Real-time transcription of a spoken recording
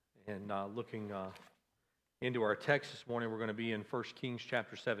And looking into our text this morning, we're going to be in 1 Kings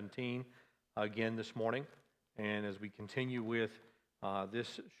chapter 17 again this morning. And as we continue with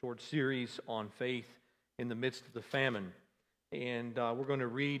this short series on faith in the midst of the famine. And we're going to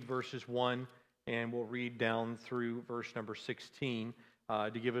read verses 1 and we'll read down through verse number 16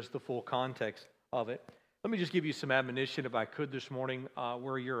 to give us the full context of it. Let me just give you some admonition, if I could, this morning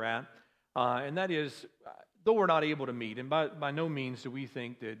where you're at. And that is, though we're not able to meet, and by no means do we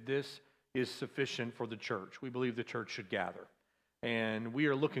think that this is sufficient for the church. We believe the church should gather. And we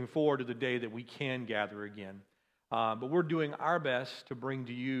are looking forward to the day that we can gather again. But we're doing our best to bring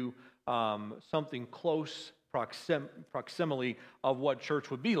to you something close proximity of what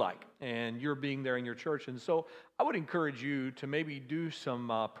church would be like. And you're being there in your church. And so I would encourage you to maybe do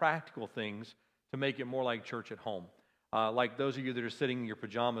some practical things to make it more like church at home. Like those of you that are sitting in your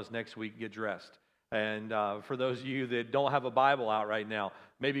pajamas next week, get dressed. And for those of you that don't have a Bible out right now,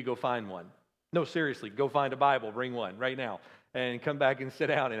 maybe go find one. No, seriously, go find a Bible, bring one right now, and come back and sit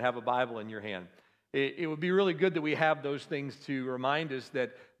down and have a Bible in your hand. It would be really good that we have those things to remind us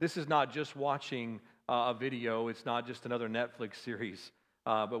that this is not just watching a video, it's not just another Netflix series,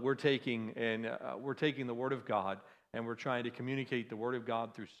 but we're taking the Word of God and we're trying to communicate the Word of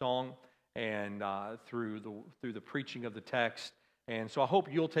God through song and through the preaching of the text. And so I hope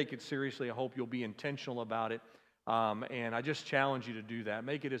you'll take it seriously. I hope you'll be intentional about it. And I just challenge you to do that.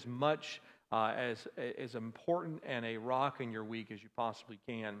 Make it as much as important and a rock in your week as you possibly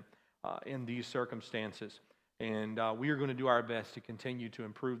can in these circumstances. And we are going to do our best to continue to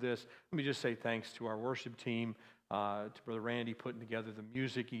improve this. Let me just say thanks to our worship team, to Brother Randy putting together the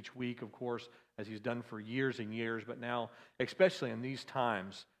music each week, of course, as he's done for years and years. But now, especially in these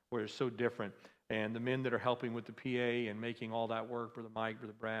times where it's so different, and the men that are helping with the PA and making all that work, Brother Mike,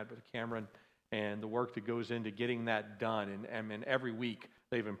 Brother Brad, Brother Cameron, and the work that goes into getting that done. And every week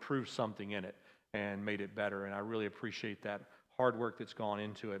they've improved something in it and made it better. And I really appreciate that hard work that's gone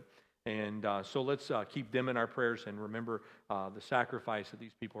into it. And so let's keep them in our prayers and remember the sacrifice that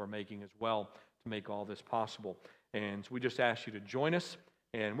these people are making as well to make all this possible. And so we just ask you to join us.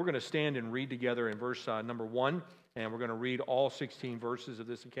 And we're going to stand and read together in verse number 1. And we're going to read all 16 verses of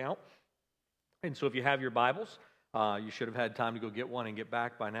this account. And so if you have your Bibles, you should have had time to go get one and get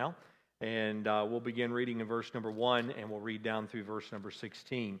back by now. And we'll begin reading in verse number 1, and we'll read down through verse number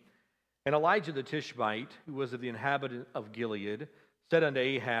 16. And Elijah the Tishbite, who was of the inhabitant of Gilead, said unto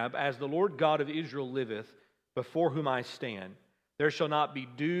Ahab, As the Lord God of Israel liveth, before whom I stand, there shall not be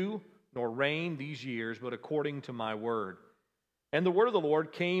dew nor rain these years, but according to my word. And the word of the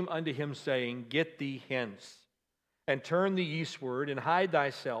Lord came unto him, saying, Get thee hence, and turn thee eastward, and hide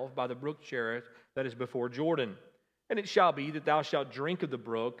thyself by the brook Cherith that is before Jordan. And it shall be that thou shalt drink of the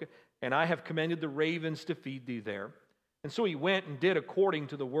brook, and I have commanded the ravens to feed thee there. And so he went and did according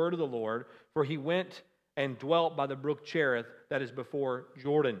to the word of the Lord, for he went and dwelt by the brook Cherith that is before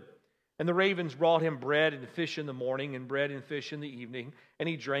Jordan. And the ravens brought him bread and fish in the morning, and bread and fish in the evening, and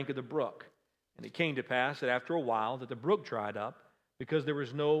he drank of the brook. And it came to pass that after a while that the brook dried up, because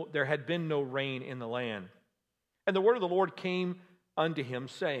there had been no rain in the land. And the word of the Lord came unto him,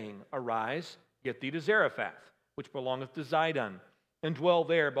 saying, Arise, get thee to Zarephath, which belongeth to Zidon, and dwell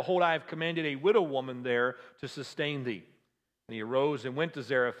there. Behold, I have commanded a widow woman there to sustain thee. And he arose and went to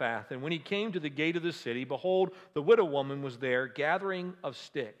Zarephath. And when he came to the gate of the city, behold, the widow woman was there, gathering of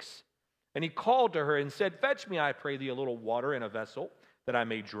sticks. And he called to her and said, Fetch me, I pray thee, a little water in a vessel, that I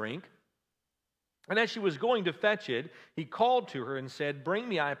may drink. And as she was going to fetch it, he called to her and said, Bring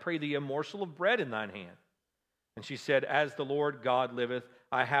me, I pray thee, a morsel of bread in thine hand. And she said, As the Lord God liveth,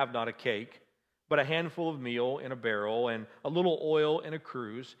 I have not a cake, but a handful of meal in a barrel, and a little oil in a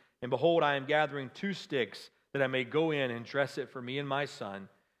cruse. And behold, I am gathering 2 sticks, that I may go in and dress it for me and my son,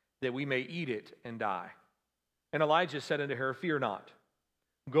 that we may eat it and die. And Elijah said unto her, Fear not.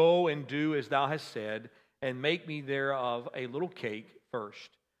 Go and do as thou hast said, and make me thereof a little cake first,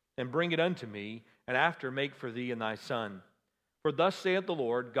 and bring it unto me, and after make for thee and thy son. For thus saith the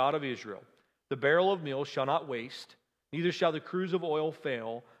Lord God of Israel, The barrel of meal shall not waste, neither shall the cruse of oil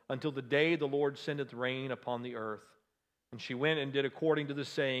fail, until the day the Lord sendeth rain upon the earth. And she went and did according to the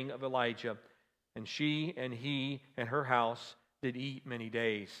saying of Elijah. And she and he and her house did eat many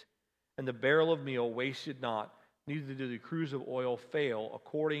days. And the barrel of meal wasted not, neither did the cruse of oil fail,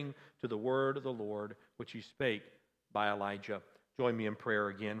 according to the word of the Lord, which he spake by Elijah. Join me in prayer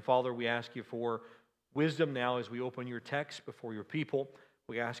again. Father, we ask you for wisdom now as we open your text before your people.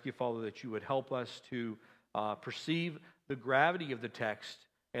 We ask you, Father, that you would help us to perceive the gravity of the text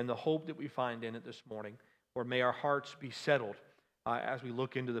and the hope that we find in it this morning. Lord, may our hearts be settled as we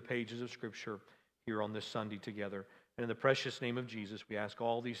look into the pages of Scripture here on this Sunday together. And in the precious name of Jesus, we ask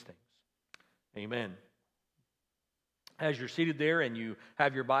all these things. Amen. As you're seated there and you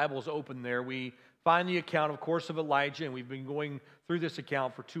have your Bibles open there, we find the account, of course, of Elijah, and we've been going through this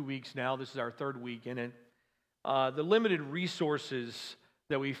account for 2 weeks now. This is our third week in it. The limited resources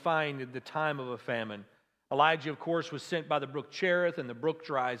that we find in the time of a famine. Elijah, of course, was sent by the brook Cherith, and the brook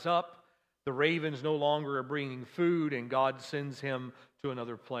dries up. The ravens no longer are bringing food, and God sends him to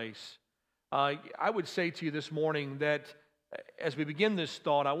another place. I would say to you this morning that as we begin this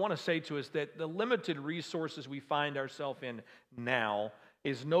thought, I want to say to us that the limited resources we find ourselves in now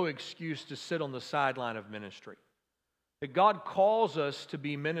is no excuse to sit on the sideline of ministry. That God calls us to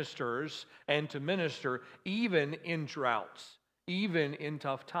be ministers and to minister even in droughts, even in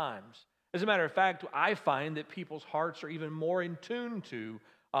tough times. As a matter of fact, I find that people's hearts are even more in tune to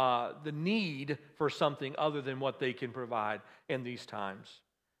the need for something other than what they can provide in these times.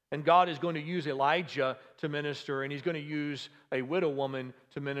 And God is going to use Elijah to minister, and he's going to use a widow woman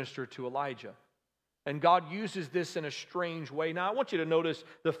to minister to Elijah. And God uses this in a strange way. Now, I want you to notice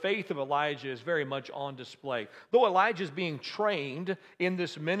the faith of Elijah is very much on display. Though Elijah is being trained in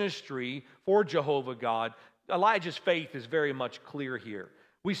this ministry for Jehovah God, Elijah's faith is very much clear here.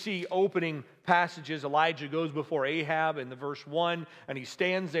 We see opening passages. Elijah goes before Ahab in the verse 1, and he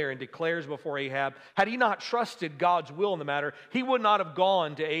stands there and declares before Ahab. Had he not trusted God's will in the matter, he would not have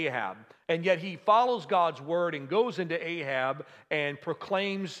gone to Ahab. And yet he follows God's word and goes into Ahab and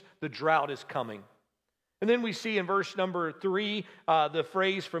proclaims the drought is coming. And then we see in verse number 3, the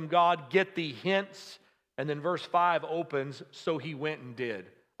phrase from God, get thee hence. And then verse 5 opens, so he went and did,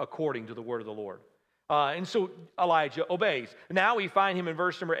 according to the word of the Lord. And so Elijah obeys. Now we find him in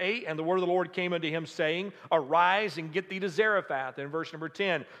verse number 8, and the word of the Lord came unto him, saying, arise and get thee to Zarephath. And in verse number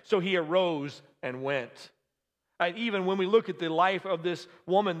 10, so he arose and went. Even when we look at the life of this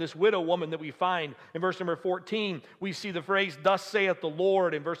woman, this widow woman that we find in verse number 14, we see the phrase, thus saith the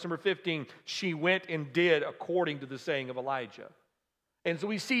Lord. In verse number 15, she went and did according to the saying of Elijah. And so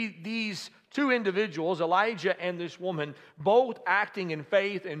we see these two individuals, Elijah and this woman, both acting in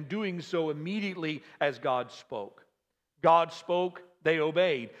faith and doing so immediately as God spoke. God spoke, they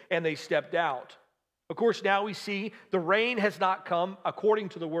obeyed, and they stepped out. Of course, now we see the rain has not come according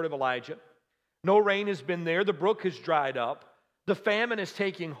to the word of Elijah. No rain has been there. The brook has dried up. The famine is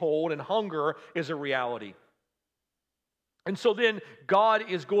taking hold, and hunger is a reality. And so then God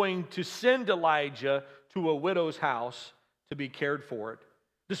is going to send Elijah to a widow's house to be cared for it.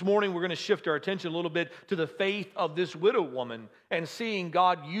 This morning we're going to shift our attention a little bit to the faith of this widow woman and seeing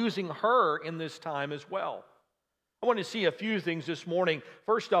God using her in this time as well. I want to see a few things this morning.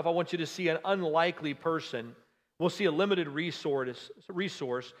 First off, I want you to see an unlikely person. We'll see a limited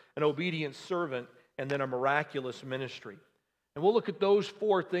resource, an obedient servant, and then a miraculous ministry. And we'll look at those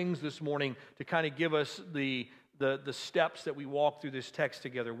four things this morning to kind of give us the steps that we walk through this text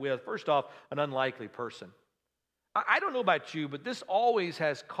together with. First off, an unlikely person. I don't know about you, but this always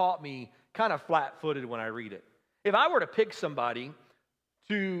has caught me kind of flat-footed when I read it. If I were to pick somebody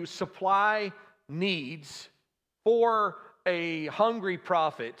to supply needs for a hungry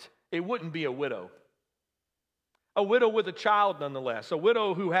prophet, it wouldn't be a widow. A widow with a child, nonetheless. A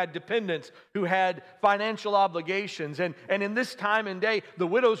widow who had dependents, who had financial obligations. And in this time and day, the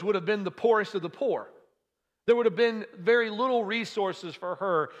widows would have been the poorest of the poor. There would have been very little resources for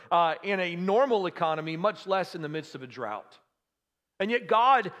her in a normal economy, much less in the midst of a drought. And yet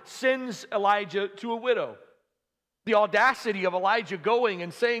God sends Elijah to a widow. The audacity of Elijah going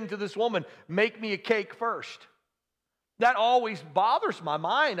and saying to this woman, make me a cake first. That always bothers my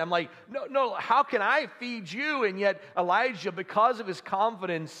mind. I'm like, no, how can I feed you? And yet Elijah, because of his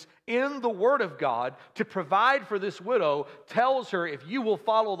confidence in the Word of God to provide for this widow, tells her, if you will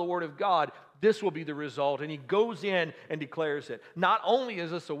follow the Word of God, this will be the result. And he goes in and declares it. Not only is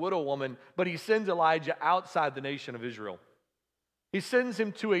this a widow woman, but he sends Elijah outside the nation of Israel. He sends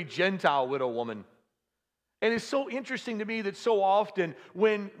him to a Gentile widow woman. And it's so interesting to me that so often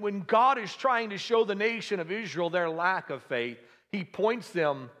when God is trying to show the nation of Israel their lack of faith, he points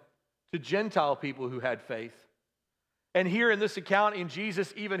them to Gentile people who had faith. And here in this account, in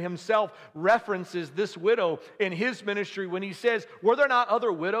Jesus even himself references this widow in his ministry when he says, were there not other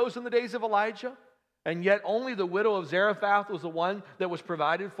widows in the days of Elijah? And yet only the widow of Zarephath was the one that was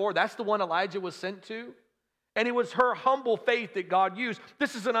provided for. That's the one Elijah was sent to. And it was her humble faith that God used.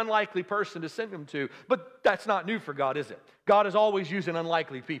 This is an unlikely person to send him to. But that's not new for God, is it? God is always using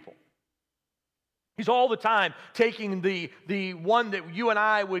unlikely people. He's all the time taking the one that you and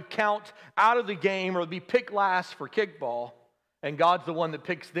I would count out of the game or be picked last for kickball, and God's the one that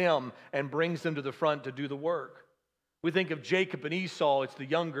picks them and brings them to the front to do the work. We think of Jacob and Esau. It's the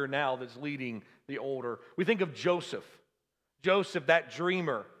younger now that's leading the older. We think of Joseph. Joseph, that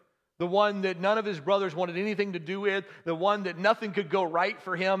dreamer, the one that none of his brothers wanted anything to do with, the one that nothing could go right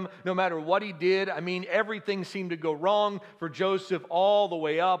for him no matter what he did. I mean, everything seemed to go wrong for Joseph all the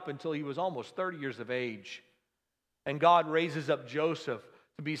way up until he was almost 30 years of age. And God raises up Joseph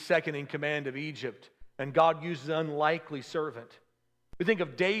to be second in command of Egypt. And God uses an unlikely servant. We think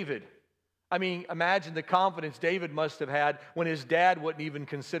of David. I mean, imagine the confidence David must have had when his dad wouldn't even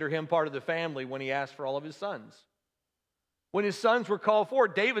consider him part of the family when he asked for all of his sons. When his sons were called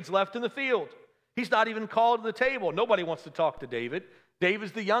forward, David's left in the field. He's not even called to the table. Nobody wants to talk to David.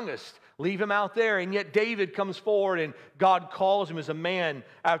 David's the youngest. Leave him out there. And yet David comes forward and God calls him as a man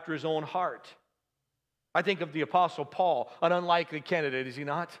after his own heart. I think of the Apostle Paul, an unlikely candidate, is he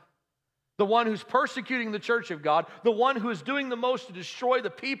not? The one who's persecuting the church of God, the one who is doing the most to destroy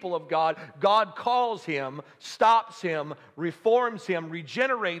the people of God. God calls him, stops him, reforms him,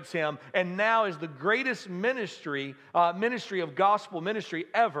 regenerates him, and now is the greatest ministry of gospel ministry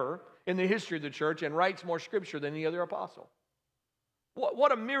ever in the history of the church, and writes more scripture than any other apostle.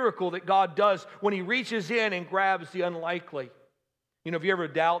 What a miracle that God does when he reaches in and grabs the unlikely. You know, if you ever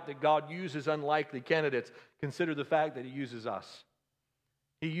doubt that God uses unlikely candidates, consider the fact that he uses us.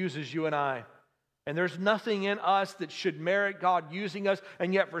 He uses you and I. And there's nothing in us that should merit God using us.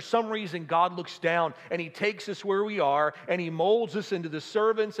 And yet for some reason God looks down and he takes us where we are and he molds us into the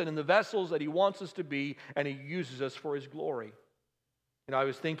servants and in the vessels that he wants us to be, and he uses us for his glory. You know, I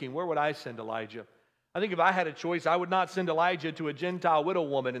was thinking, where would I send Elijah? I think if I had a choice, I would not send Elijah to a Gentile widow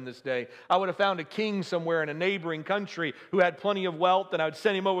woman in this day. I would have found a king somewhere in a neighboring country who had plenty of wealth, and I would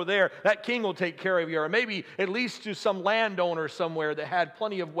send him over there. That king will take care of you. Or maybe at least to some landowner somewhere that had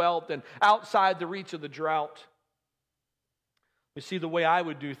plenty of wealth and outside the reach of the drought. You see, the way I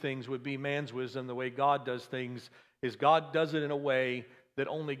would do things would be man's wisdom. The way God does things is God does it in a way that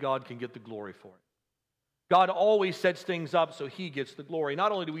only God can get the glory for it. God always sets things up so he gets the glory.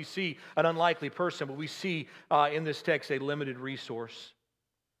 Not only do we see an unlikely person, but we see in this text a limited resource.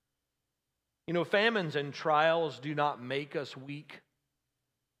 You know, famines and trials do not make us weak,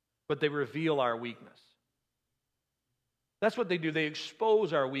 but they reveal our weakness. That's what they do. They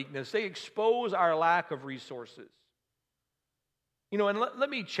expose our weakness. They expose our lack of resources. You know, and let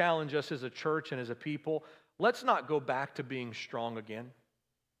me challenge us as a church and as a people. Let's not go back to being strong again.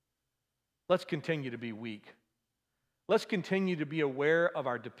 Let's continue to be weak. Let's continue to be aware of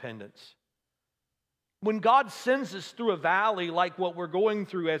our dependence. When God sends us through a valley like what we're going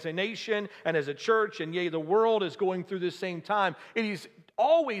through as a nation and as a church, and yea, the world is going through this same time, it is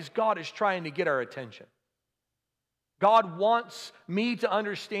always God is trying to get our attention. God wants me to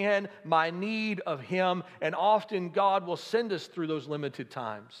understand my need of him, and often God will send us through those limited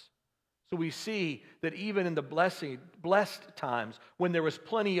times. So we see that even in the blessed times, when there was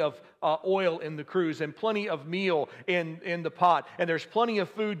plenty of oil in the cruse and plenty of meal in the pot, and there's plenty of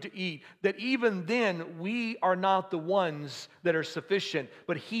food to eat, that even then we are not the ones that are sufficient,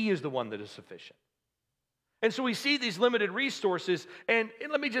 but he is the one that is sufficient. And so we see these limited resources, and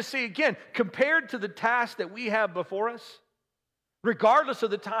let me just say again, compared to the task that we have before us, regardless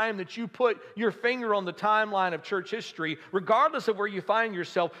of the time that you put your finger on the timeline of church history, regardless of where you find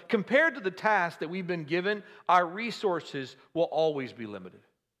yourself, compared to the task that we've been given, our resources will always be limited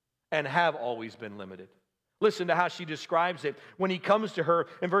and have always been limited. Listen to how she describes it when he comes to her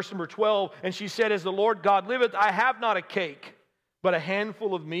in verse number 12, and she said, "As the Lord God liveth, I have not a cake, but a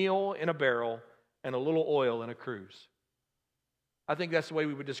handful of meal in a barrel and a little oil in a cruse." I think that's the way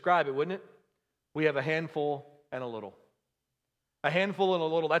we would describe it, wouldn't it? We have a handful and a little. A handful and a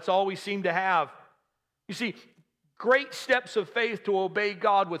little. That's all we seem to have. You see, great steps of faith to obey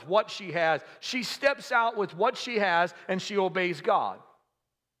God with what she has. She steps out with what she has and she obeys God.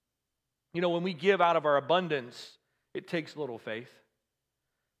 You know, when we give out of our abundance, it takes little faith.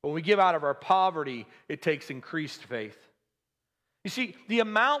 When we give out of our poverty, it takes increased faith. You see, the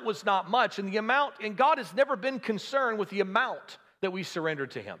amount was not much, and God has never been concerned with the amount that we surrender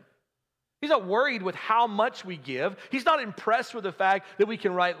to him. He's not worried with how much we give. He's not impressed with the fact that we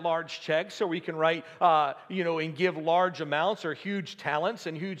can write large checks or we can write, and give large amounts or huge talents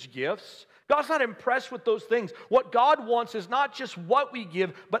and huge gifts. God's not impressed with those things. What God wants is not just what we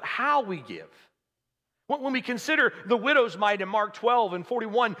give, but how we give. When we consider the widow's mite in Mark 12 and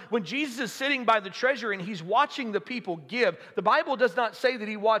 41, when Jesus is sitting by the treasury and he's watching the people give, the Bible does not say that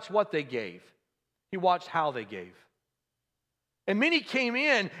he watched what they gave. He watched how they gave. And many came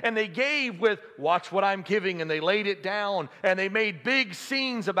in and they gave with, "Watch what I'm giving," and they laid it down and they made big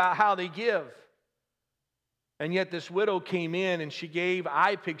scenes about how they give. And yet this widow came in and she gave,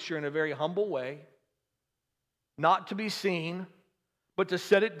 I picture, in a very humble way, not to be seen, but to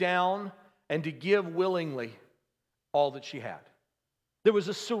set it down and to give willingly all that she had. There was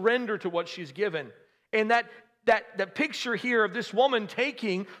a surrender to what she's given. And that picture here of this woman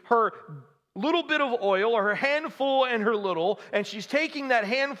taking her little bit of oil, or her handful and her little, and she's taking that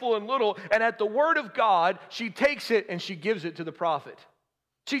handful and little, and at the word of God, she takes it and she gives it to the prophet.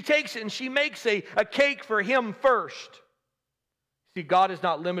 She takes it and she makes a cake for him first. See, God is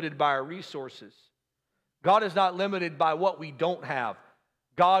not limited by our resources. God is not limited by what we don't have.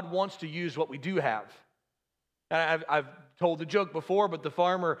 God wants to use what we do have. And I've told the joke before, but the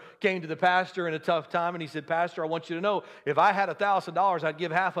farmer came to the pastor in a tough time, and he said, "Pastor, I want you to know, if I had $1,000, I'd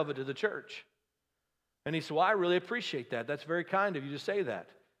give half of it to the church." And he said, "Well, I really appreciate that. That's very kind of you to say that."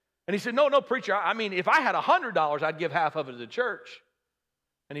 And he said, No, preacher, I mean, if I had $100, I'd give half of it to the church."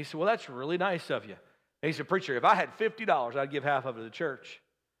 And he said, "Well, that's really nice of you." And he said, "Preacher, if I had $50, I'd give half of it to the church."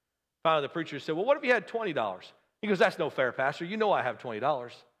 Finally, the preacher said, "Well, what if you had $20? He goes, "That's no fair, Pastor. You know I have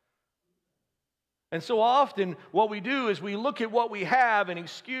 $20. And so often what we do is we look at what we have and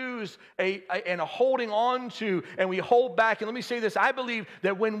excuse a holding on to, and we hold back. And let me say this, I believe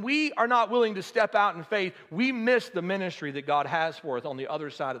that when we are not willing to step out in faith, we miss the ministry that God has for us on the other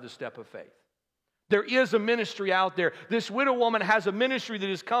side of the step of faith. There is a ministry out there. This widow woman has a ministry that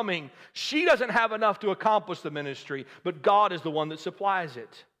is coming. She doesn't have enough to accomplish the ministry, but God is the one that supplies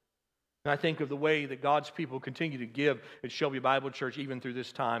it. And I think of the way that God's people continue to give at Shelby Bible Church even through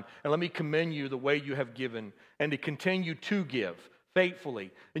this time. And let me commend you the way you have given and to continue to give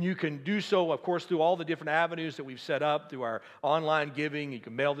faithfully. And you can do so, of course, through all the different avenues that we've set up, through our online giving. You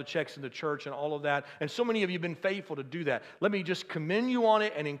can mail the checks in the church and all of that. And so many of you have been faithful to do that. Let me just commend you on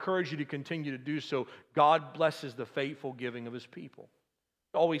it and encourage you to continue to do so. God blesses the faithful giving of His people.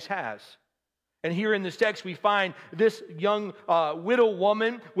 Always has. And here in this text, we find this young widow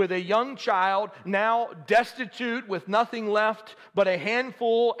woman with a young child, now destitute with nothing left but a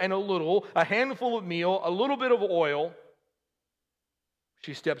handful and a handful of meal, a little bit of oil.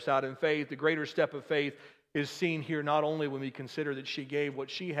 She steps out in faith. The greater step of faith is seen here not only when we consider that she gave what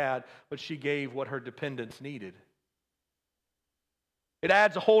she had, but she gave what her dependents needed. It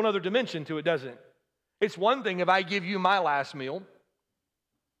adds a whole other dimension to it, doesn't it? It's one thing if I give you my last meal.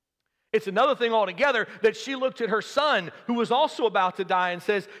 It's another thing altogether that she looked at her son, who was also about to die, and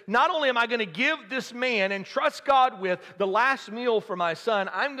says, not only am I going to give this man and trust God with the last meal for my son,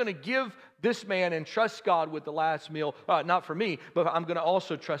 I'm going to give this man and trust God with the last meal, not for me, but I'm going to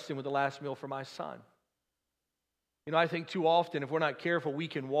also trust Him with the last meal for my son. You know, I think too often, if we're not careful, we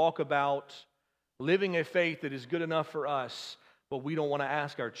can walk about living a faith that is good enough for us, but we don't want to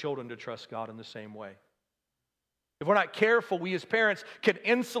ask our children to trust God in the same way. If we're not careful, we as parents can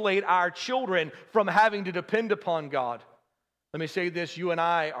insulate our children from having to depend upon God. Let me say this, you and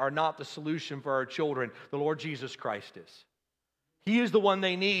I are not the solution for our children. The Lord Jesus Christ is. He is the one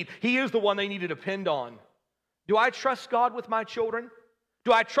they need. He is the one they need to depend on. Do I trust God with my children?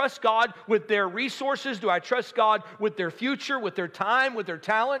 Do I trust God with their resources? Do I trust God with their future, with their time, with their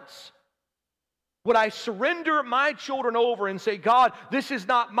talents? Would I surrender my children over and say, God, this is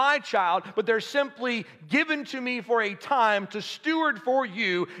not my child, but they're simply given to me for a time to steward for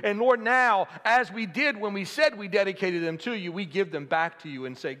you. And Lord, now, as we did when we said we dedicated them to you, we give them back to you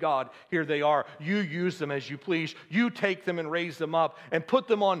and say, God, here they are. You use them as you please. You take them and raise them up and put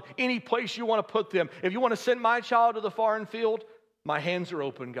them on any place you want to put them. If you want to send my child to the foreign field, my hands are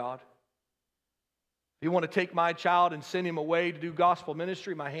open, God. If you want to take my child and send him away to do gospel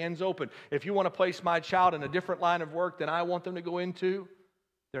ministry, my hand's open. If you want to place my child in a different line of work than I want them to go into,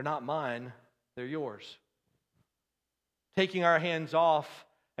 they're not mine, they're yours. Taking our hands off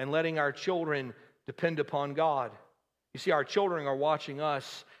and letting our children depend upon God. You see, our children are watching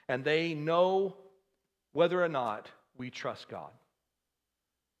us, and they know whether or not we trust God.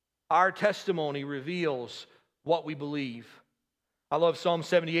 Our testimony reveals what we believe. I love Psalm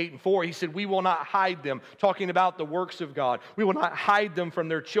 78:4. He said, we will not hide them, talking about the works of God. We will not hide them from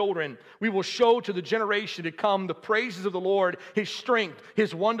their children. We will show to the generation to come the praises of the Lord, His strength,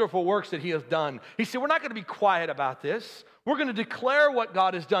 His wonderful works that He has done. He said, we're not going to be quiet about this. We're going to declare what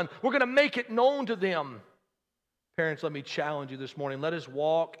God has done. We're going to make it known to them. Parents, let me challenge you this morning. Let us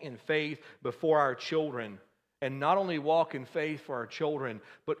walk in faith before our children. And not only walk in faith for our children,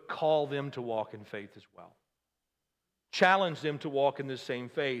 but call them to walk in faith as well. Challenge them to walk in this same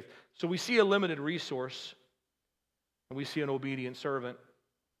faith. So we see a limited resource, and we see an obedient servant.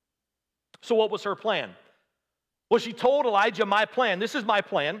 So what was her plan? Well, she told Elijah, my plan, this is my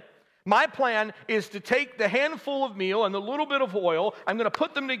plan. My plan is to take the handful of meal and the little bit of oil, I'm going to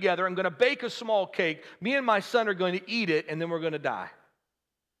put them together, I'm going to bake a small cake, me and my son are going to eat it, and then we're going to die.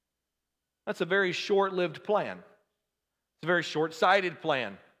 That's a very short-lived plan. It's a very short-sighted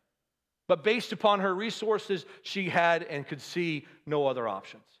plan. But based upon her resources, she had and could see no other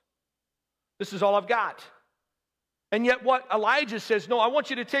options. This is all I've got. And yet what Elijah says, no, I want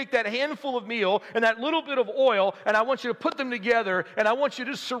you to take that handful of meal and that little bit of oil, and I want you to put them together, and I want you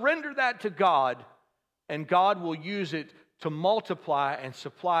to surrender that to God, and God will use it to multiply and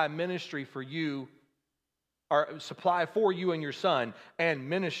supply ministry for you, or supply for you and your son, and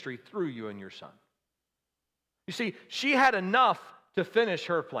ministry through you and your son. You see, she had enough to finish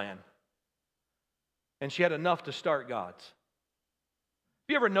her plan, and she had enough to start God's. Have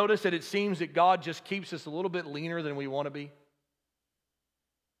you ever noticed that it seems that God just keeps us a little bit leaner than we want to be?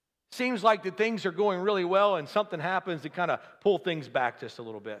 Seems like that things are going really well and something happens to kind of pull things back just a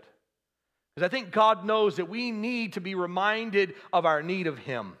little bit. Because I think God knows that we need to be reminded of our need of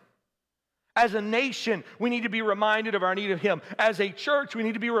Him. As a nation, we need to be reminded of our need of Him. As a church, we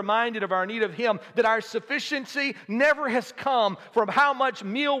need to be reminded of our need of Him, that our sufficiency never has come from how much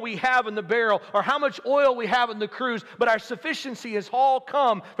meal we have in the barrel or how much oil we have in the cruse, but our sufficiency has all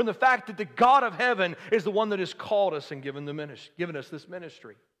come from the fact that the God of heaven is the one that has called us and given us this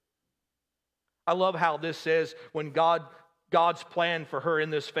ministry. I love how this says when God's plan for her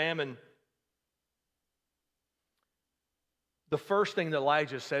in this famine, the first thing that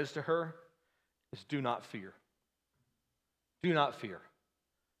Elijah says to her is, do not fear. Do not fear.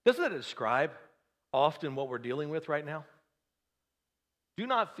 Doesn't that describe often what we're dealing with right now? Do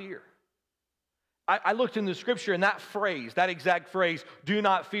not fear. I looked in the scripture and that phrase, that exact phrase, do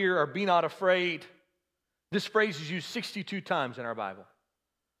not fear or be not afraid, this phrase is used 62 times in our Bible.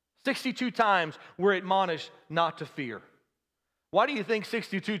 62 times we're admonished not to fear. Why do you think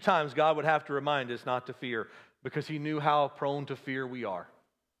 62 times God would have to remind us not to fear? Because He knew how prone to fear we are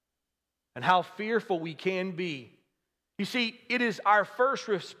and how fearful we can be. You see, it is our first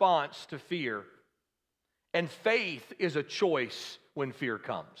response to fear, and faith is a choice when fear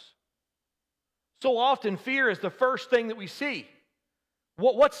comes. So often fear is the first thing that we see.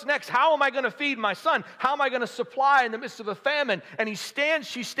 What's next? How am I going to feed my son? How am I going to supply in the midst of a famine? And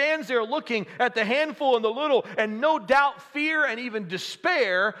she stands there looking at the handful and the little, and no doubt fear and even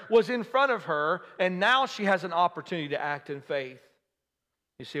despair was in front of her, and now she has an opportunity to act in faith.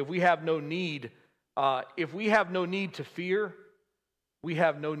 You see, if we have no need to fear, we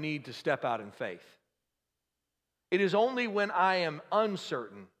have no need to step out in faith. It is only when I am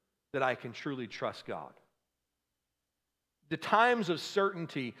uncertain that I can truly trust God. The times of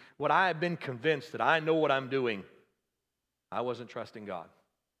certainty, when I have been convinced that I know what I'm doing, I wasn't trusting God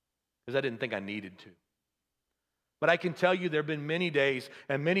because I didn't think I needed to. But I can tell you there have been many days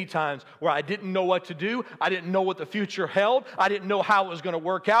and many times where I didn't know what to do. I didn't know what the future held. I didn't know how it was going to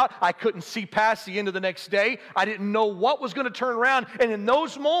work out. I couldn't see past the end of the next day. I didn't know what was going to turn around. And in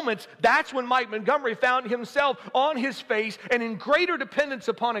those moments, that's when Mike Montgomery found himself on his face and in greater dependence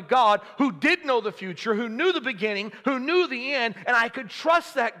upon a God who did know the future, who knew the beginning, who knew the end, and I could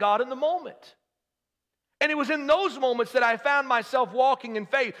trust that God in the moment. And it was in those moments that I found myself walking in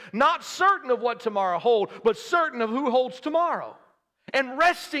faith, not certain of what tomorrow holds, but certain of who holds tomorrow, and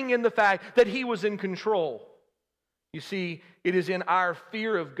resting in the fact that He was in control. You see, it is in our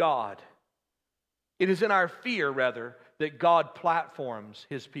fear of God, it is in our fear, rather, that God platforms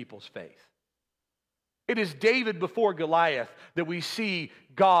His people's faith. It is David before Goliath that we see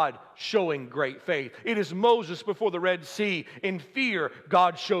God showing great faith. It is Moses before the Red Sea. In fear,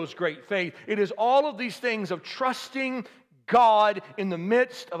 God shows great faith. It is all of these things of trusting God in the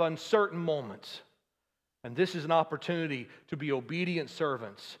midst of uncertain moments. And this is an opportunity to be obedient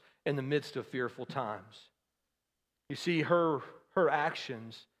servants in the midst of fearful times. You see, her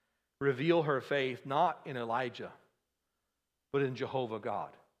actions reveal her faith not in Elijah, but in Jehovah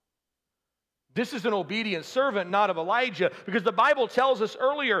God. This is an obedient servant, not of Elijah, because the Bible tells us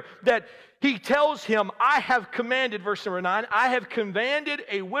earlier that he tells him, I have commanded, verse number 9, I have commanded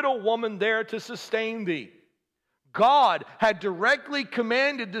a widow woman there to sustain thee. God had directly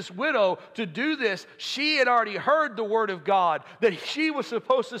commanded this widow to do this. She had already heard the word of God, that she was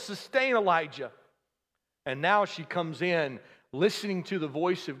supposed to sustain Elijah. And now she comes in, listening to the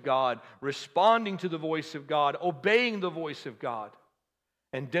voice of God, responding to the voice of God, obeying the voice of God,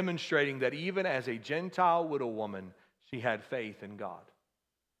 and demonstrating that even as a Gentile widow woman, she had faith in God.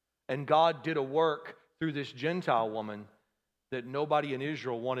 And God did a work through this Gentile woman that nobody in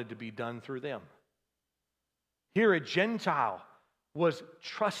Israel wanted to be done through them. Here a Gentile was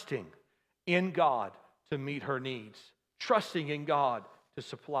trusting in God to meet her needs, trusting in God to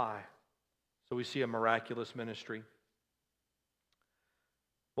supply. So we see a miraculous ministry.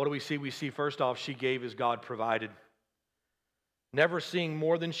 What do we see? We see first off, she gave as God provided. Never seeing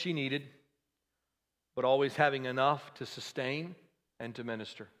more than she needed, but always having enough to sustain and to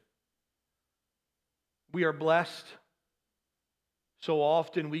minister. We are blessed. So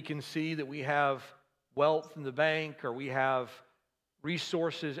often we can see that we have wealth in the bank, or we have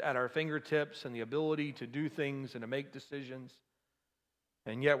resources at our fingertips and the ability to do things and to make decisions.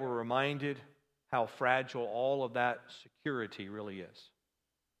 And yet we're reminded how fragile all of that security really is.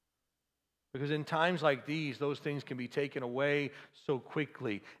 Because in times like these, those things can be taken away so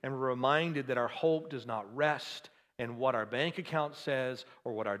quickly. And we're reminded that our hope does not rest in what our bank account says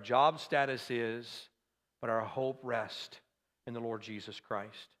or what our job status is, but our hope rests in the Lord Jesus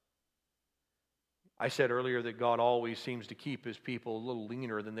Christ. I said earlier that God always seems to keep His people a little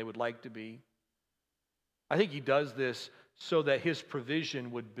leaner than they would like to be. I think He does this so that His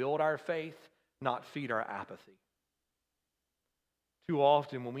provision would build our faith, not feed our apathy. Too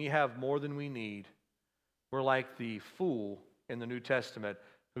often when we have more than we need, we're like the fool in the New Testament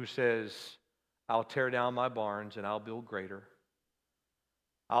who says, I'll tear down my barns and I'll build greater.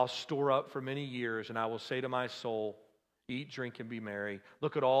 I'll store up for many years, and I will say to my soul, eat, drink, and be merry.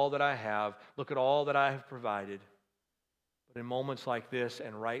 Look at all that I have. Look at all that I have provided. But in moments like this,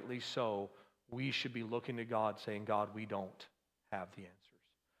 and rightly so, we should be looking to God saying, God, we don't have the answers.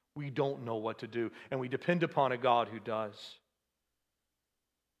 We don't know what to do. And we depend upon a God who does.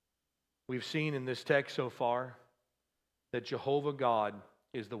 We've seen in this text so far that Jehovah God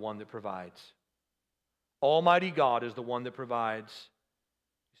is the one that provides. Almighty God is the one that provides.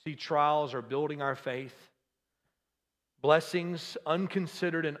 You see, trials are building our faith. Blessings,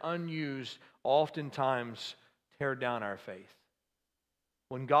 unconsidered and unused, oftentimes tear down our faith.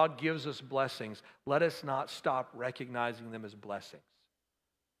 When God gives us blessings, let us not stop recognizing them as blessings.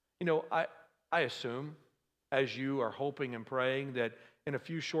 You know, I assume, as you are hoping and praying, that in a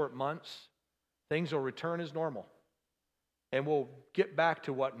few short months, things will return as normal. And we'll get back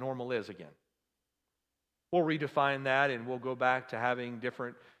to what normal is again. We'll redefine that, and we'll go back to having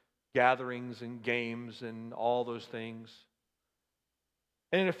different gatherings and games and all those things.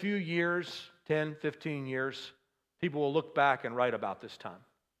 And in a few years, 10, 15 years, people will look back and write about this time.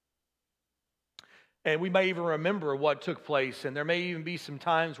 And we may even remember what took place, and there may even be some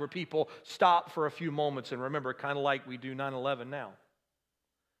times where people stop for a few moments and remember, kind of like we do 9/11 now.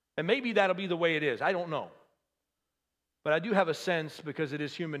 And maybe that'll be the way it is. I don't know. But I do have a sense, because it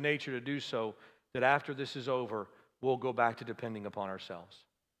is human nature to do so, that after this is over, we'll go back to depending upon ourselves.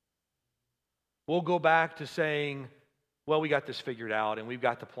 We'll go back to saying, well, we got this figured out, and we've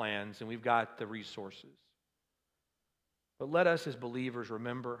got the plans, and we've got the resources. But let us as believers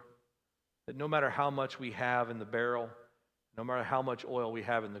remember that no matter how much we have in the barrel, no matter how much oil we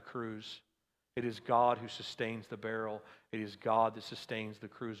have in the cruse, it is God who sustains the barrel. It is God that sustains the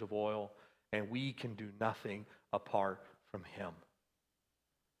cruse of oil, and we can do nothing apart from Him.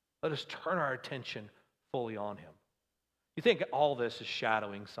 Let us turn our attention fully on Him. You think all this is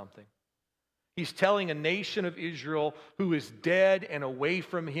shadowing something? He's telling a nation of Israel who is dead and away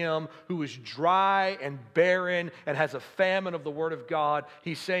from Him, who is dry and barren and has a famine of the Word of God.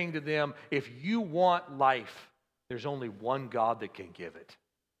 He's saying to them, if you want life, there's only one God that can give it.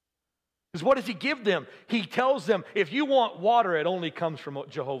 Because what does He give them? He tells them, if you want water, it only comes from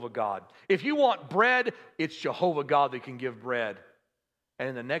Jehovah God. If you want bread, it's Jehovah God that can give bread. And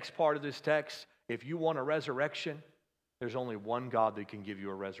in the next part of this text, if you want a resurrection, there's only one God that can give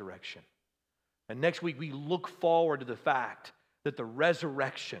you a resurrection. And next week, we look forward to the fact that the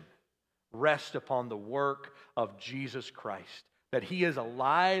resurrection rests upon the work of Jesus Christ, that He is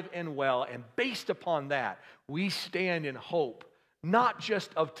alive and well, and based upon that, we stand in hope, not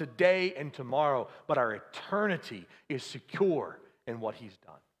just of today and tomorrow, but our eternity is secure in what He's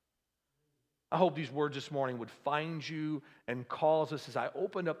done. I hope these words this morning would find you and cause us, as I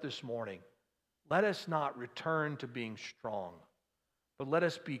opened up this morning, let us not return to being strong, but let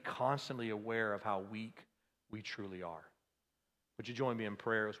us be constantly aware of how weak we truly are. Would you join me in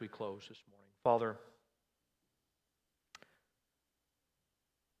prayer as we close this morning? Father,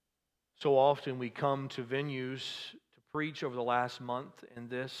 so often we come to venues to preach over the last month in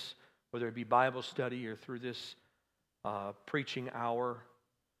this, whether it be Bible study or through this preaching hour.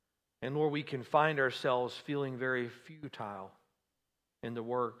 And Lord, we can find ourselves feeling very futile in the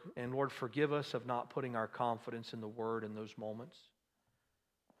work. And Lord, forgive us of not putting our confidence in the Word in those moments.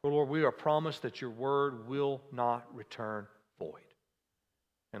 Lord, we are promised that Your Word will not return void.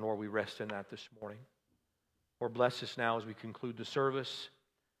 And Lord, we rest in that this morning. Lord, bless us now as we conclude the service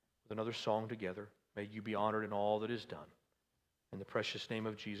with another song together. May You be honored in all that is done. In the precious name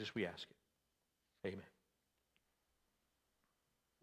of Jesus we ask it. Amen.